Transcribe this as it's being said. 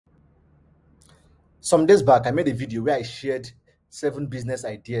Some days back, I made a video where I shared 7 business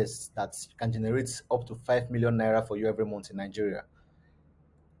ideas that can generate up to 5 million naira for you every month in Nigeria.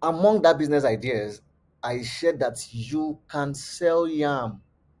 Among that business ideas, I shared that you can sell yam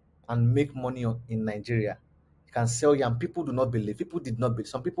and make money in Nigeria. You can sell yam. People do not believe. People did not believe.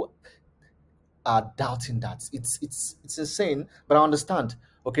 Some people are doubting that. It's insane, but I understand.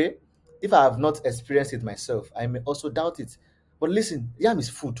 Okay, if I have not experienced it myself, I may also doubt it. But listen, yam is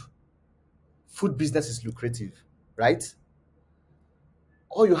food. Food business is lucrative, right?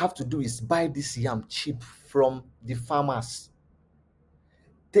 All you have to do is buy this yam cheap from the farmers,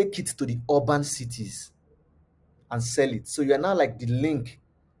 take it to the urban cities and sell it. So you are now like the link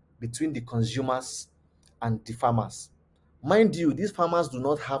between the consumers and the farmers. Mind you, these farmers do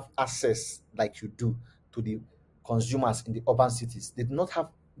not have access like you do to the consumers in the urban cities. They do not have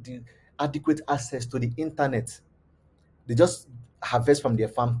the adequate access to the internet. They just harvest from their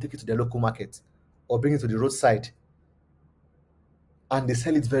farm, take it to their local market, or bring it to the roadside, and they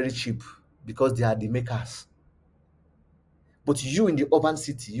sell it very cheap because they are the makers. But you in the urban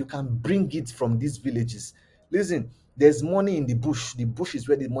city, you can bring it from these villages. Listen, there's money in the bush. The bush is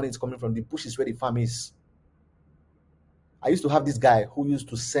where the money is coming from. The bush is where the farm is. I used to have this guy who used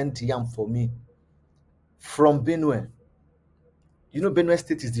to send yam for me from Benue. You know, Benue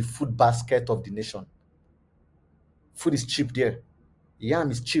State is the food basket of the nation. Food is cheap there.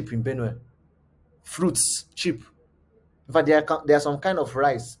 Yam is cheap in Benue. Fruits cheap. In fact, there are some kind of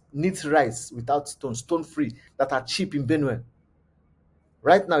rice, neat rice without stone, stone free, that are cheap in Benue.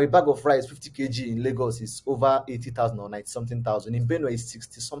 Right now, a bag of rice, 50 kg in Lagos is over 80,000 or 90 something thousand. In Benue, it's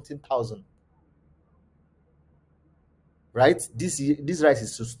 60 something thousand. Right? This rice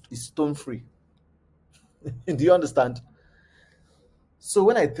is stone free. Do you understand? So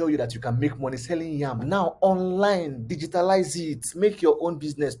when I tell you that you can make money selling yam now online, digitalize it, make your own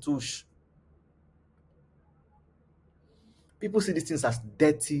business too. People see these things as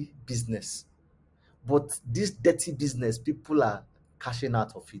dirty business, but this dirty business, people are cashing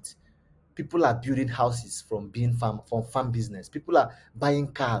out of it. People are building houses from farm business. People are buying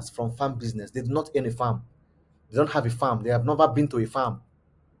cars from farm business. They do not own a farm. They don't have a farm. They have never been to a farm,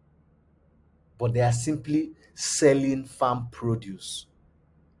 but they are simply selling farm produce.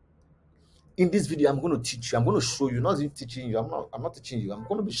 In this video, I'm going to teach you. I'm going to show you, not even teaching you. I'm not teaching you. I'm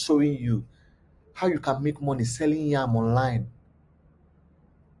going to be showing you how you can make money selling yam online.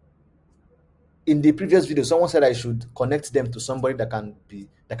 In the previous video, someone said I should connect them to somebody that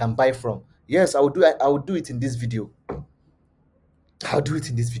can buy from. Yes, I will do it in this video. I'll do it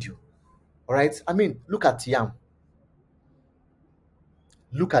in this video. All right. I mean, look at yam.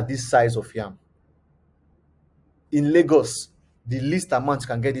 Look at this size of yam. In Lagos, the least amount you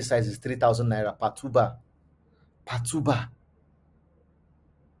can get this size is 3,000 naira per tuber. Per tuber.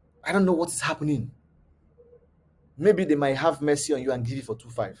 I don't know what is happening. Maybe they might have mercy on you and give you for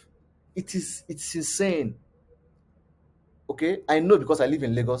 2.5. It's insane. Okay, I know because I live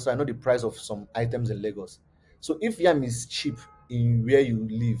in Lagos, so I know the price of some items in Lagos. So if yam is cheap in where you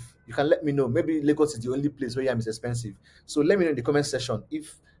live, you can let me know. Maybe Lagos is the only place where yam is expensive. So let me know in the comment section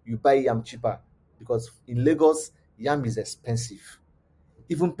if you buy yam cheaper, because in Lagos yam is expensive.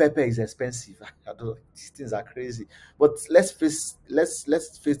 Even pepper is expensive. I don't, these things are crazy. But let's face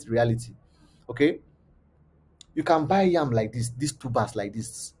the reality. Okay, you can buy yam like this, these tubers like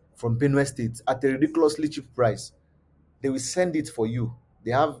this from Benue State at a ridiculously cheap price. They will send it for you.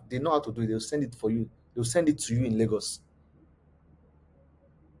 They know how to do it. They'll send it for you. They'll send it to you in Lagos.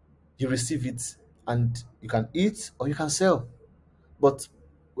 You receive it and you can eat or you can sell. But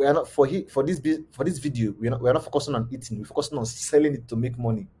we are not for this video. We are not focusing on eating. We're focusing on selling it to make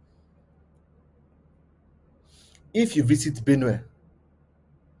money. If you visit Benue,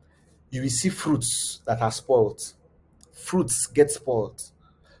 you will see fruits that are spoiled. Fruits get spoiled.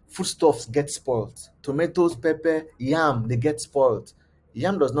 Foodstuffs get spoiled. Tomatoes, pepper, yam, they get spoiled.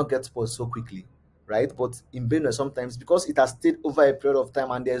 Yam does not get spoiled so quickly, right? But in Benue, sometimes because it has stayed over a period of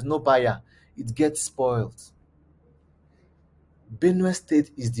time and there's no buyer, it gets spoiled. Benue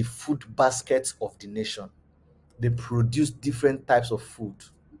State is the food basket of the nation. They produce different types of food.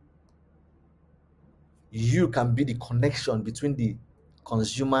 You can be the connection between the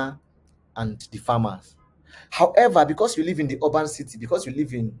consumer and the farmers. However, because you live in the urban city, because you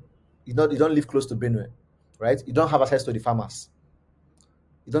don't live close to Benue, right? You don't have access to the farmers.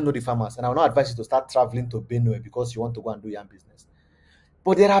 You don't know the farmers, and I will not advise you to start traveling to Benue because you want to go and do yam business.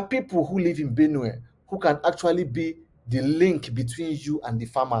 But there are people who live in Benue who can actually be the link between you and the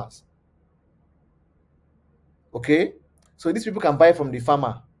farmers. Okay, so these people can buy from the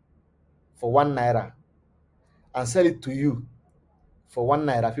farmer for 1 naira and sell it to you for 1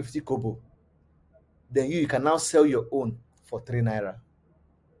 naira 50 kobo. Then you can now sell your own for 3 naira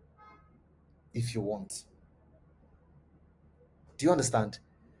if you want. Do you understand?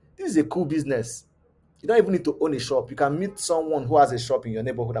 This is a cool business. You don't even need to own a shop. You can meet someone who has a shop in your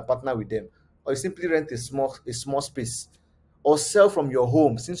neighborhood and partner with them, or you simply rent a small space, or sell from your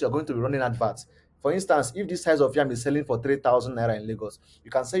home since you're going to be running adverts. For instance, if this size of yam is selling for 3,000 naira in Lagos, you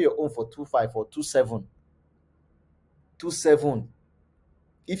can sell your own for 2.5 or 2.7, 2.7.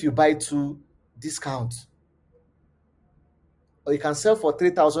 If you buy two, discount. Or you can sell for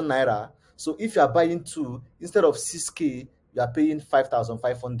 3,000 naira. So if you are buying two, instead of 6K, you are paying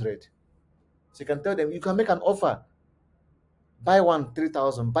 5,500. So you can tell them, you can make an offer. Buy one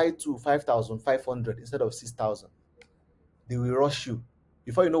 3,000, buy two 5,500 instead of 6,000. They will rush you.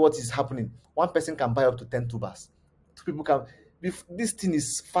 Before you know what is happening, one person can buy up to 10 tubers. Two people can. This thing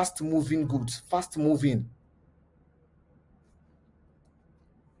is fast moving goods, fast moving.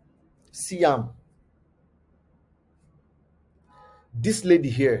 Siam. This lady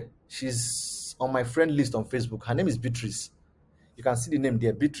here, she's on my friend list on Facebook. Her name is Beatrice. You can see the name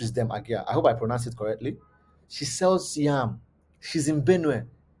there, Beatrice Dem Agia. I hope I pronounced it correctly. She sells yam. She's in Benue.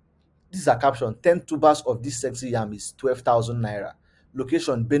 This is a caption. 10 tubers of this sexy yam is 12,000 naira.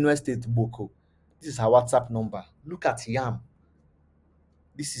 Location Benue State, Boko. This is her WhatsApp number. Look at yam.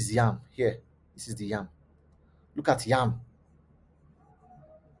 This is yam here. This is the yam. Look at yam.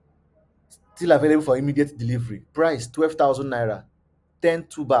 Still available for immediate delivery. Price 12,000 naira. 10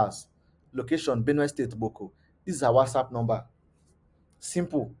 tubers. Location Benue State, Boko. This is her WhatsApp number.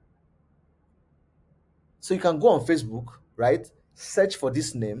 Simple. So you can go on Facebook, right? Search for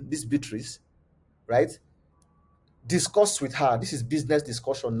this name, this Beatrice, right? Discuss with her. This is business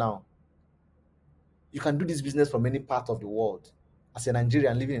discussion now. You can do this business from any part of the world. As a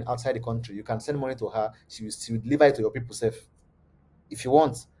Nigerian living outside the country, you can send money to her. She will deliver it to your people safe if you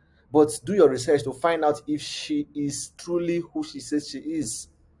want. But do your research to find out if she is truly who she says she is.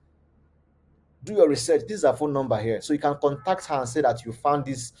 Do your research. This is her phone number here, so you can contact her and say that you found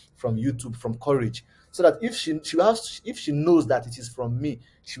this from YouTube, from Courage, so that if she knows that it is from me,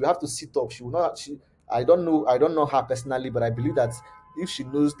 she will have to sit up. She will not. I don't know her personally, but I believe that if she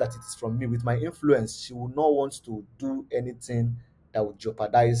knows that it is from me with my influence, she will not want to do anything that would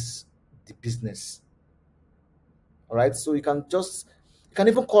jeopardize the business. All right, so you can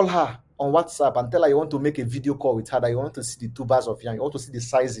even call her on WhatsApp and tell her you want to make a video call with her, that you want to see the tubers of yam, you want to see the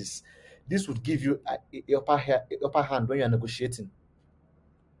sizes. This would give you a upper hand when you are negotiating.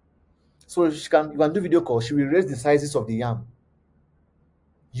 So you can do video call. She will raise the sizes of the yam.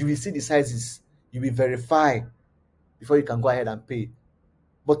 You will see the sizes. You will verify before you can go ahead and pay.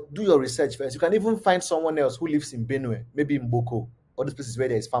 But do your research first. You can even find someone else who lives in Benue, maybe in Boko, or these places where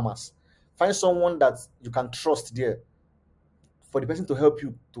there is farmers. Find someone that you can trust there for the person to help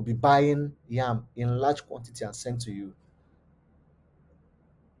you to be buying yam in large quantity and send to you.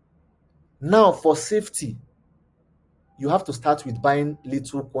 Now, for safety, you have to start with buying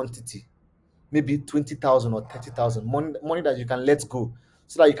little quantity, maybe 20,000 or 30,000, money that you can let go,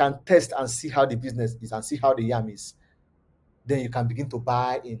 so that you can test and see how the business is and see how the yam is. Then you can begin to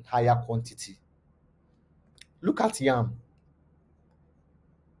buy in higher quantity. Look at yam.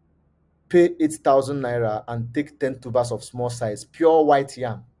 Pay 8,000 naira and take 10 tubers of small size, pure white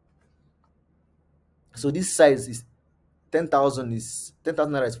yam. So this size is 10,000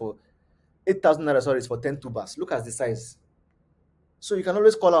 naira is for 8,000 naira, sorry, is for 10 tubers. Look at the size. So you can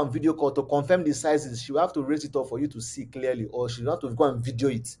always call her on video call to confirm the sizes. She will have to raise it up for you to see clearly, or she will have to go and video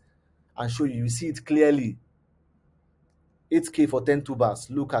it and show you. You see it clearly. 8K for 10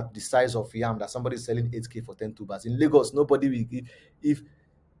 tubers. Look at the size of yam that somebody is selling 8K for 10 tubers. In Lagos, nobody will give. If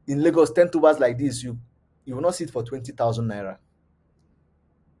in Lagos 10 tubers like this, you will not see it for 20,000 naira.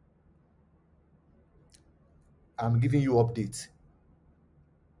 I'm giving you updates.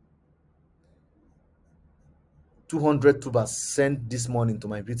 200 tubers sent this morning to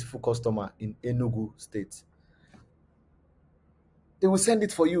my beautiful customer in Enugu State. They will send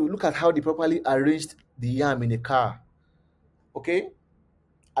it for you. Look at how they properly arranged the yam in a car. Okay?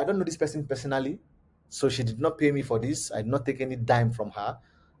 I don't know this person personally, so she did not pay me for this. I did not take any dime from her.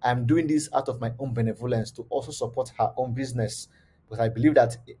 I'm doing this out of my own benevolence to also support her own business, because I believe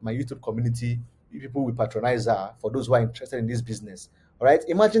that my YouTube community, people will patronize her for those who are interested in this business. All right?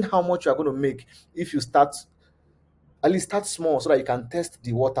 Imagine how much you are going to make if you at least start small, so that you can test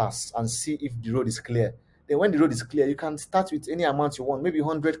the waters and see if the road is clear. Then when the road is clear, you can start with any amount you want, maybe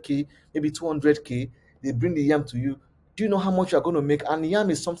 100K, maybe 200K. They bring the yam to you. Do you know how much you're going to make? And yam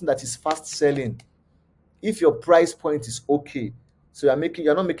is something that is fast selling. If your price point is okay, so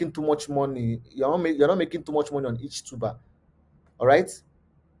you're not making too much money. You're not making too much money on each tuber. All right.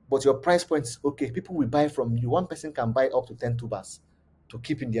 but your price point is okay. People will buy from you. One person can buy up to 10 tubers to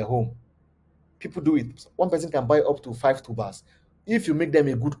keep in their home. People do it. One person can buy up to 5 tubers. If you make them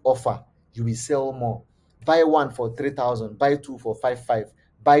a good offer, you will sell more. Buy one for 3,000, buy two for 5,500,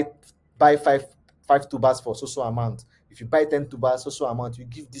 buy five tubers for so amount. If you buy 10 tubers, so amount, you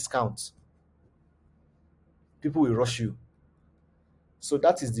give discounts. People will rush you. So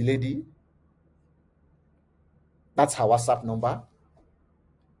that is the lady. That's her WhatsApp number.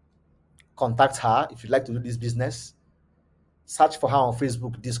 Contact her if you'd like to do this business. Search for her on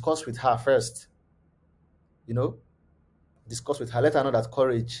Facebook. Discuss with her first. You know, discuss with her. Let her know that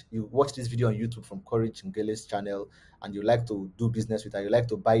Courage, you watch this video on YouTube from Courage Ngele's channel, and you like to do business with her. You like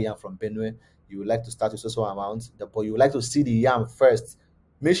to buy yam from Benue. You would like to start with so amount, but you would like to see the yam first.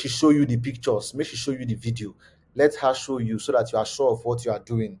 Make she show you the pictures. Make she show you the video. Let her show you so that you are sure of what you are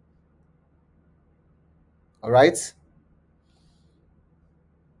doing. All right.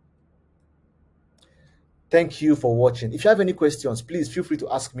 Thank you for watching. If you have any questions, please feel free to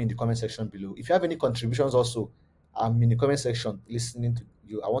ask me in the comment section below. If you have any contributions also, I'm in the comment section listening to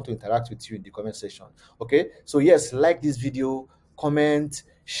you. I want to interact with you in the comment section. Okay, so yes, like this video, comment,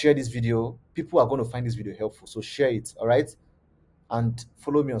 share this video. People are going to find this video helpful, so share it. All right, and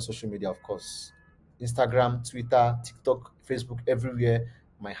follow me on social media, of course. Instagram, Twitter, TikTok, Facebook, everywhere.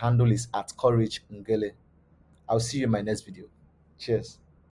 My handle is @courage ngele. I'll see you in my next video. Cheers.